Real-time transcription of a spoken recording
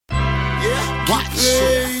Watch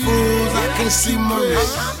it, fools, I can't see my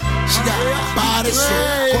wrist. She got a body so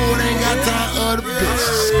cold, ain't got time other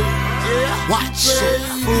bitches. Watch it,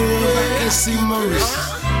 fools, I can't see my wrist.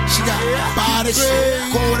 She got a body so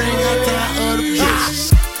cold, ain't got time other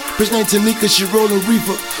bitches. Bitch named Tanika, she rollin'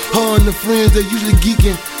 reefer. Her and the friends, they usually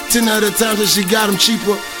geeking. 10 out of times that she got them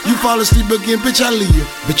cheaper. You fall asleep again, bitch, I leave you.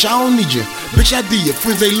 Bitch, I don't need you. Bitch, I D you.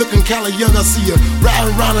 Friends, they looking kinda young, I see ya.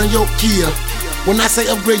 Riding around on your Kia. When I say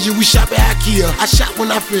upgrade you, we shop at IKEA. I shop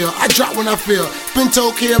when I feel, I drop when I feel. Been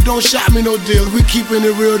told Kev, don't shop me no deals. We keeping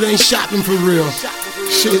it real, they ain't shopping for real.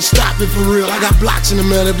 Shit, stop it for real. I got blocks in the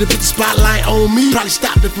mail. If they put the spotlight on me, probably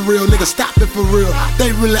stop it for real. Nigga, stop it for real.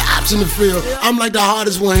 They really ops in the field. I'm like the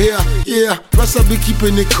hardest one here. Yeah, plus I be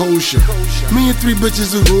keeping it kosher. Me and 3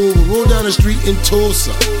 bitches a roll down the street in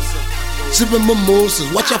Tulsa. Sipping mimosas,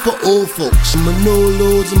 watch out for old folks.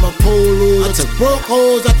 Manolos and my polos. I took broke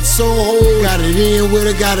hoes out the soul hole. Got it in with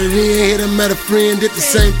her, got it in. Hit her, met a friend, did the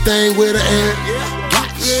same thing with her. And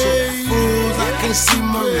watch it, fools, I can't see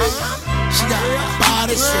my wrist. She got a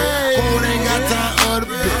body so cold, ain't got time other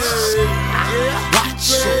bitches.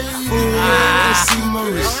 Watch it, fools, I can't see my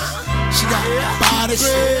wrist. She got a body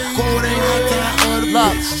so cold, ain't got time other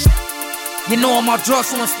bitches. You know I'm on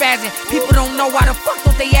drugs, so I'm spazzing. People don't know why the fuck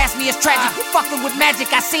don't they ask me, it's tragic. You fucking with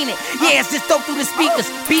magic, I seen it. Yeah, it's just dope through the speakers.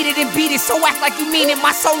 Beat it and beat it, so act like you mean it.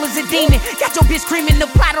 My soul is a demon. Got your bitch screaming, the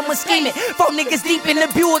plot, I'ma scheme it. 4 niggas deep in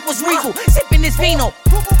the Buick was regal. Sipping this vino.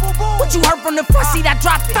 What you heard from the front seat, I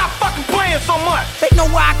dropped it. Stop fucking playing so much. They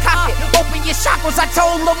know where I cop it. Open your chakras, I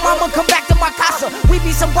told lil' mama, come back to my casa. We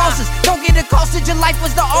be some bosses, don't get it costed. Your life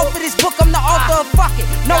was the author, this book, I'm the author of fuck it.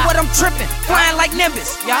 Know what I'm tripping, flying like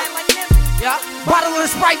Nimbus. Yeah. Yeah. Bottle of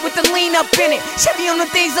Sprite with the lean up in it. Chevy on the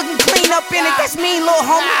things looking clean up in it. That's me, little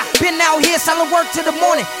homie. Been out here selling work to the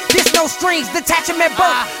morning. This no strings, detachment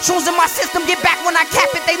birth. Shoes in my system, get back when I cap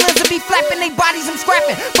it. They limbs will be flapping, they bodies I'm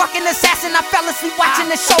scrapping. Fucking assassin, I fell asleep watching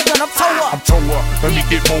the Shogun. I'm toe up. I'm toe up. Let me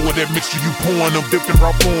get more of that mixture you pouring. I'm dipped in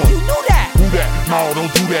raw porn. You knew that. Who that? No, don't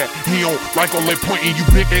do that. He don't like all that pointing. You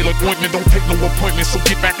big A appointment, don't take no appointment. So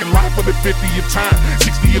get back in line for the 50th time.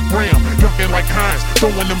 60 a gram, jumping like Hines,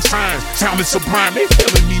 throwing them signs, sounding sublime. They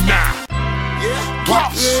feeling me now.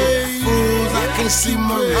 Watch it, fools, I can't see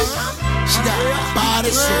my wrist. She got a body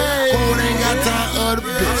so cold, ain't got time other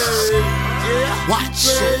bitches. Watch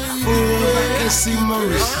it, fools, I can't see my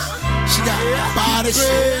wrist. She got a body so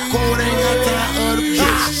cold, ain't got time other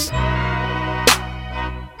bitches.